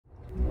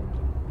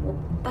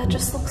That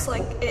just looks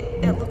like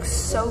it looks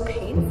so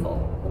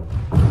painful.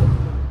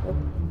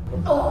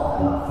 Oh,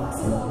 I'm not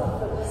flexible enough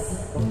for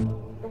this.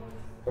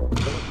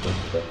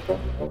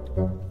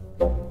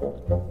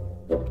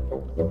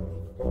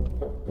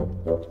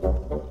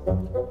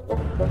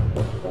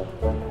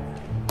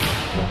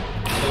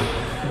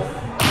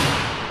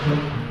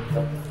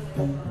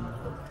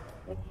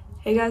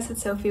 Hey guys,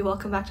 it's Sophie.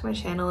 Welcome back to my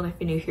channel, and if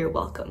you're new here,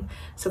 welcome.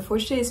 So for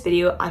today's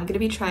video, I'm going to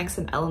be trying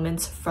some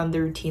elements from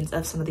the routines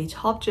of some of the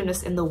top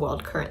gymnasts in the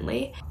world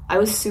currently. I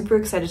was super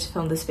excited to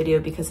film this video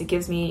because it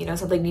gives me,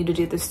 something new to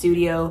do at the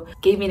studio,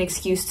 gave me an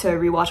excuse to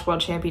rewatch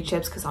World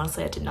Championships because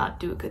honestly I did not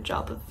do a good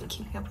job of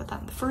keeping up with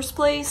that in the first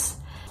place.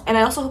 And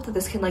I also hope that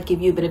this can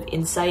give you a bit of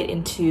insight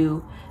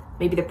into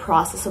maybe the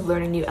process of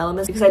learning new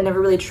elements, because I'd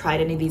never really tried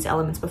any of these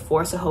elements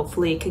before, so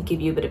hopefully it could give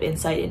you a bit of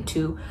insight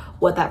into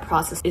what that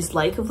process is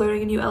like of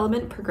learning a new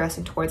element,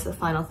 progressing towards the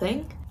final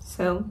thing.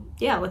 So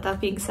yeah, with that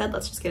being said,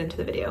 let's just get into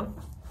the video.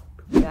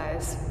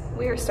 Guys,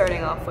 we are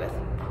starting off with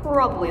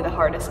probably the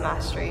hardest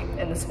mastery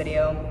in this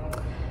video,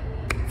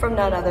 from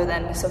none other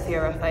than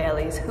Sofia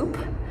Raffaeli's hoop.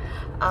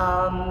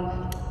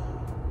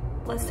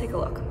 Let's take a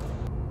look.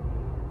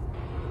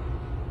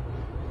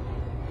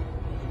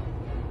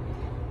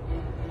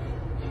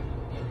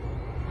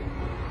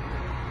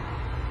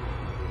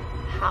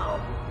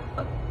 How?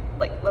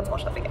 Let's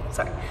watch that again,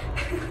 sorry.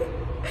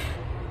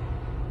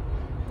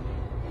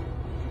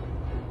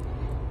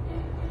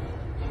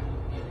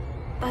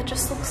 That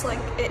just looks like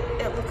it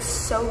looks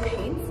so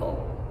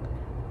painful.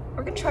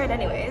 We're gonna try it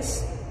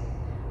anyways.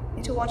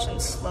 Need to watch it in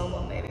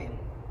slow-mo maybe.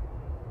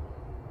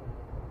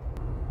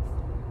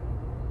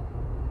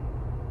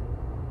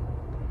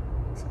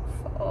 So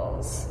it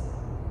falls.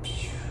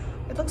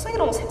 It looks like it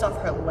almost hits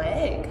off her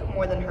leg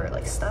more than her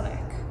stomach.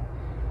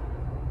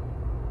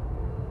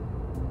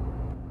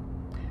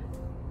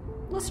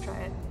 Let's try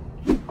it.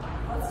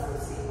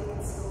 Let's see if we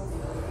can still do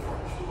the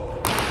actual.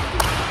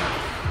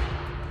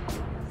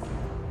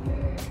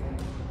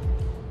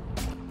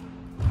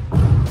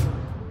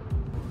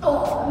 Oh,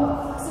 I'm not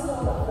flexible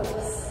enough for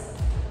this.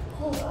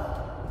 Hold up.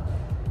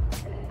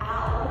 And ow.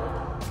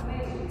 I may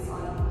do this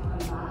on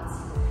mat.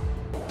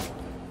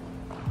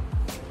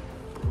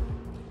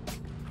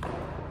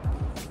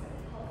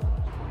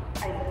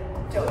 I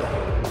don't know if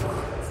you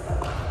can this, but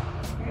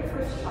I'm gonna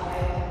first try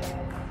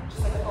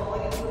just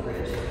falling into the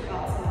bridge.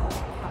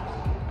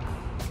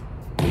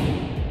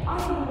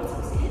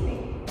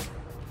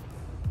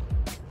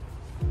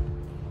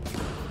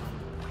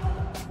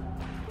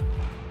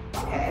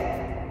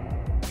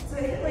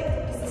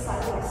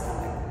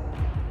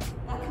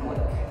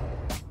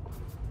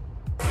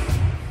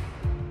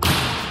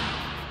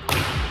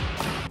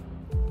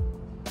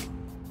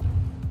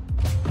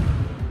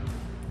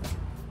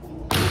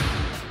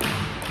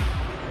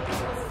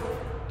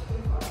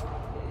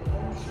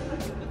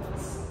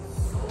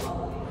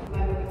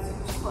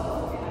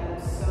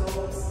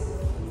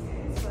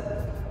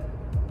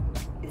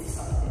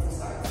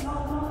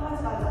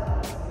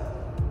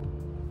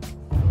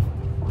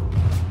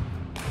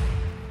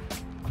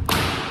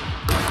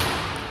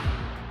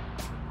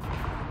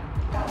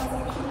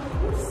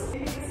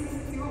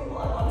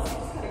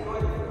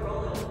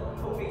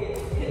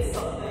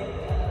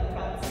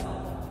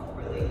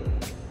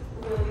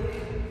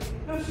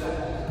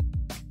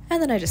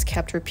 And then I just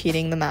kept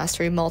repeating the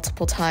mastery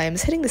multiple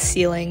times, hitting the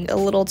ceiling a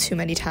little too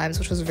many times,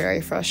 which was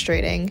very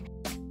frustrating.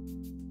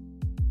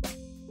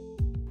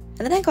 And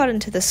then I got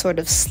into this sort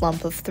of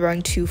slump of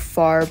throwing too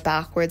far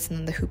backwards and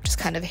then the hoop just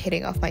kind of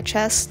hitting off my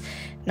chest,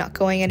 not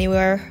going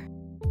anywhere.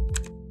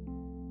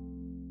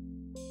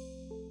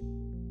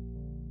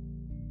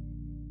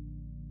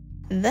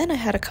 And then I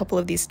had a couple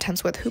of these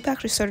attempts where the hoop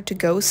actually started to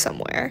go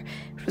somewhere,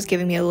 which was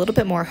giving me a little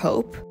bit more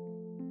hope.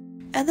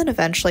 And then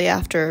eventually,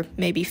 after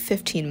maybe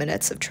 15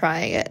 minutes of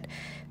trying it,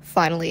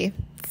 finally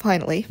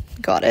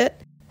got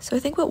it. So I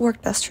think what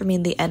worked best for me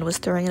in the end was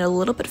throwing it a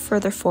little bit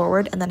further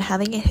forward and then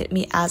having it hit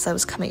me as I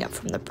was coming up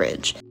from the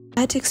bridge. I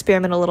had to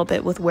experiment a little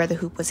bit with where the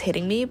hoop was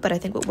hitting me, but I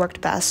think what worked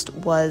best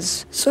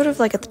was sort of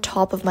at the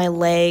top of my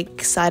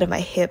leg, side of my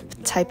hip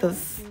type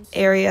of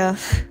area.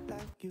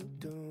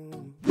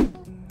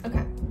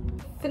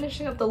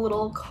 Finishing up the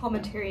little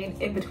commentary and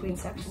in-between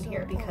section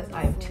here because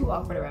I am too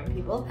awkward around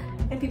people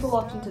and people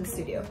walked into the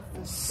studio.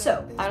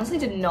 So I honestly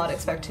did not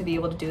expect to be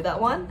able to do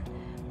that one.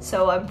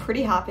 So I'm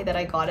pretty happy that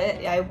I got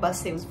it. I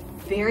must say it was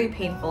very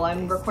painful.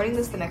 I'm recording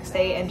this the next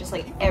day and just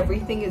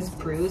everything is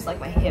bruised,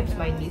 my hips,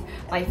 my knees,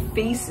 my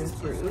face is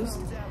bruised.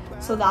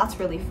 So that's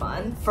really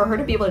fun. For her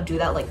to be able to do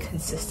that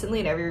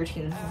consistently in every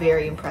routine is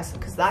very impressive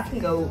because that can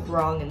go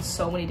wrong in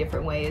so many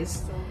different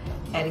ways.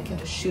 And it can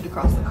just shoot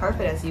across the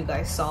carpet, as you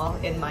guys saw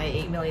in my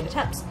 8 million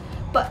attempts.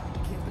 But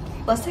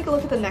let's take a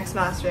look at the next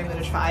mastery I'm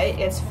going to try.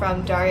 It's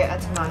from Daria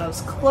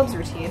Atamanov's clubs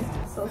routine.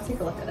 So let's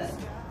take a look at it.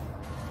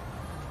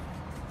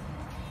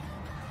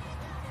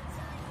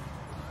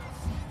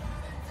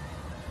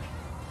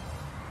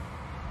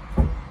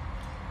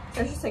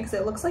 Interesting, because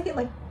it looks like it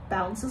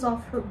bounces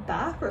off her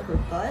back or her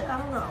butt. I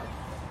don't know.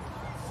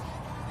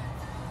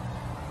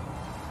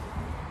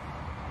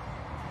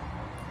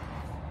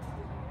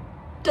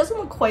 doesn't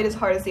look quite as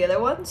hard as the other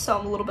one, so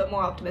I'm a little bit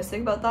more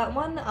optimistic about that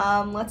one.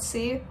 Let's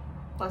see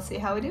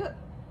how we do it.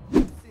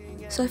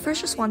 So I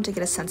first just wanted to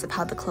get a sense of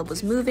how the club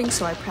was moving,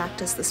 so I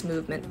practiced this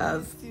movement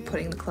of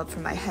putting the club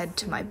from my head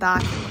to my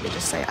back, and let me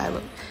just say I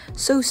look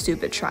so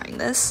stupid trying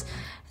this.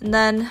 And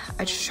then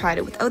I just tried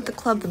it without the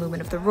club, the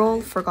movement of the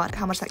roll, forgot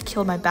how much that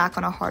killed my back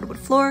on a hardwood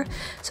floor,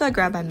 so I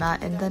grabbed my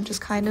mat and then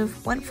just kind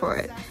of went for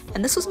it.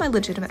 And this was my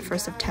legitimate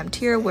first attempt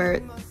here, where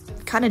it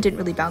kind of didn't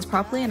really bounce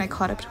properly and I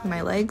caught it between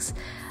my legs.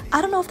 I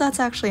don't know if that's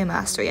actually a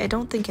mastery, I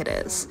don't think it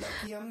is.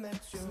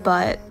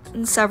 But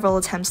several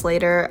attempts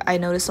later, I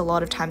noticed a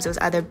lot of times it was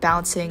either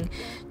bouncing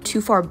too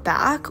far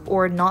back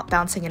or not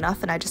bouncing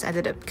enough, and I just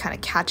ended up kind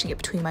of catching it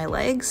between my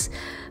legs.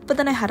 But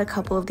then I had a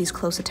couple of these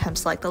close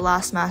attempts, like the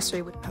last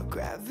mastery with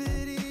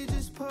gravity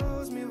just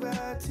pulls me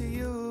right to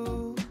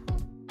you.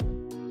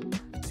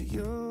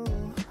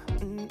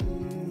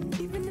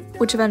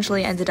 Which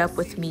eventually ended up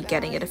with me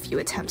getting it a few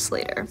attempts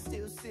later.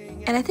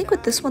 And I think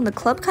with this one, the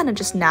club kind of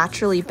just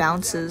naturally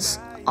bounces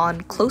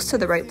on close to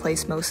the right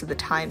place most of the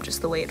time,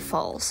 just the way it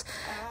falls.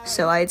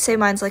 So I'd say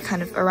mine's like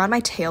kind of around my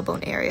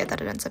tailbone area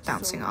that it ends up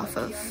bouncing off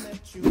of.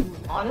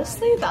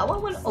 Honestly, that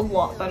one went a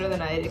lot better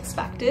than I had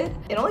expected.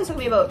 It only took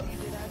me about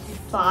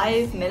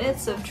 5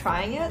 minutes of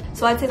trying it,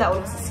 so I'd say that one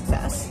was a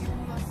success.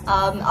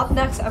 Up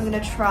next, I'm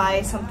gonna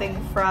try something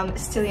from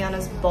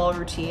Stiliana's ball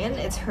routine.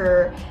 It's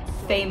her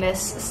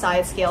famous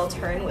side scale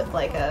turn with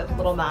like a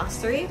little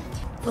mastery.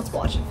 Let's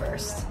watch it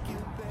first.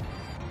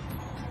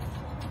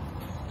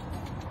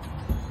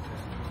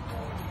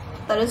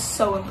 That is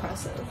so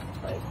impressive.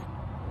 Like,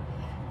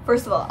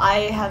 first of all,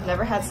 I have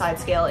never had side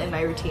scale in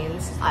my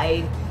routines.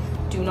 I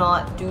do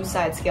not do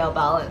side scale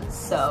balance,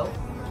 so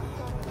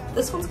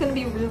this one's gonna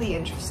be really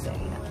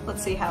interesting.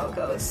 Let's see how it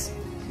goes.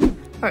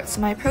 Alright,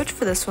 so my approach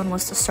for this one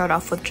was to start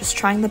off with just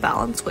trying the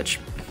balance, which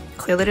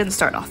clearly didn't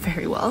start off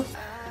very well.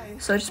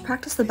 So I just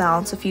practiced the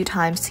balance a few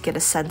times to get a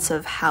sense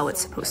of how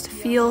it's supposed to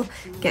feel,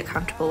 get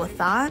comfortable with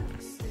that.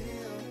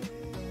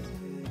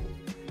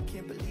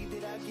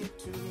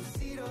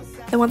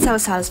 And once I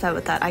was satisfied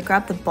with that, I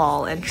grabbed the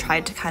ball and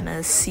tried to kind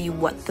of see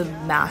what the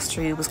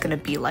mastery was going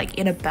to be like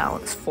in a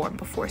balanced form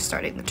before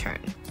starting the turn.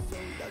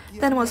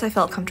 Then once I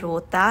felt comfortable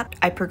with that,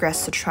 I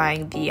progressed to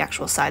trying the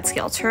actual side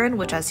scale turn,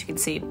 which as you can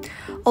see,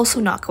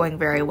 also not going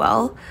very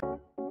well.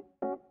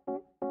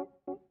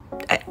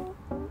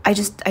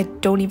 I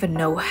don't even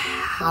know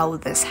how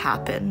this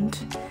happened.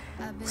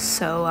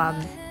 So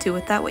do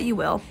with that what you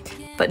will.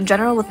 But in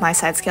general, with my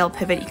side scale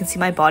pivot, you can see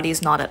my body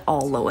is not at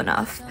all low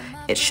enough.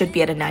 It should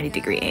be at a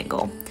 90-degree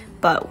angle.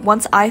 But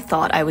once I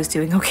thought I was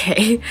doing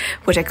okay,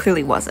 which I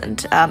clearly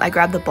wasn't, I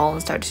grabbed the ball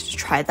and started to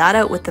try that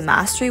out with the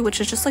mastery, which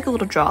is just like a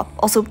little drop.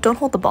 Also, don't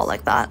hold the ball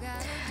like that.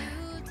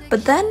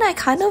 But then I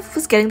kind of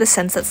was getting the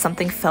sense that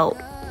something felt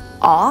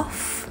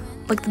off.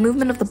 Like the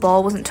movement of the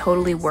ball wasn't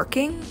totally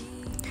working.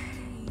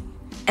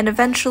 And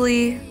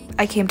eventually,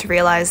 I came to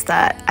realize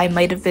that I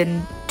might have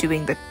been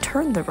doing the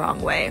turn the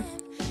wrong way.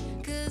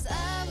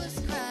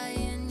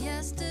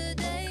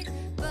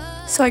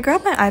 So I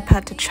grabbed my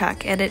iPad to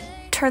check, and it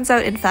turns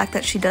out in fact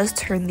that she does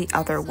turn the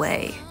other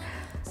way.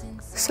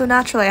 So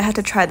naturally I had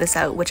to try this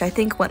out, which I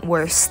think went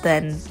worse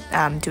than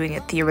doing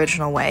it the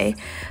original way.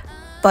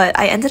 But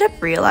I ended up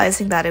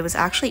realizing that it was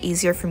actually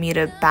easier for me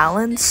to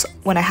balance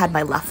when I had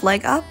my left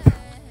leg up.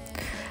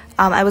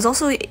 I was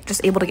also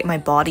just able to get my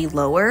body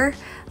lower,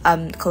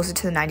 closer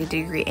to the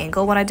 90-degree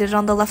angle when I did it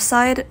on the left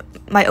side.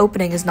 My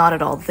opening is not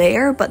at all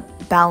there,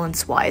 but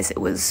balance-wise it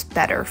was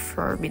better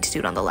for me to do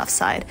it on the left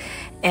side.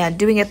 And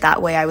doing it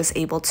that way I was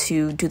able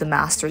to do the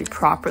mastery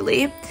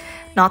properly.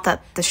 Not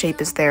that the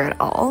shape is there at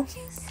all.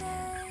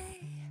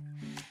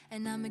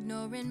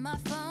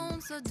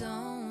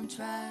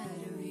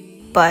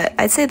 But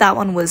I'd say that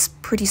one was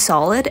pretty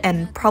solid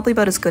and probably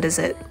about as good as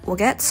it will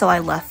get, so I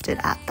left it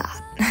at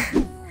that.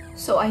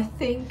 So I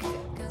think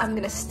I'm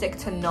gonna stick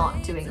to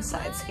not doing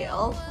side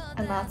scale,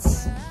 and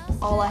that's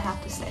all I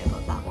have to say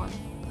about that one.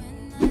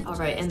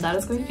 Alright, and that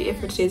is going to be it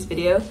for today's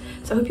video.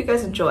 So I hope you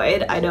guys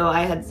enjoyed. I know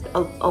I had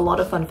a lot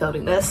of fun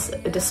filming this,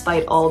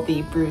 despite all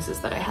the bruises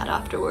that I had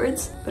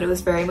afterwards, but it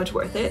was very much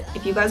worth it.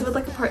 If you guys would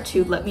like a part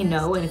 2, let me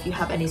know, and if you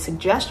have any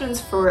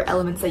suggestions for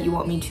elements that you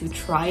want me to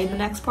try in the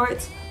next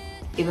parts,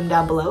 leave them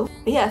down below.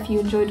 But yeah, if you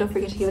enjoyed, don't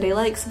forget to give it a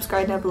like,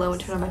 subscribe down below, and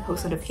turn on my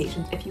post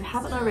notifications if you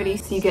haven't already,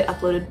 so you get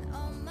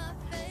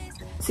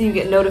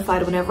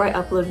notified whenever I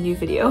upload a new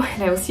video,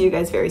 and I will see you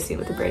guys very soon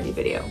with a brand new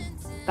video.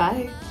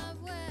 Bye!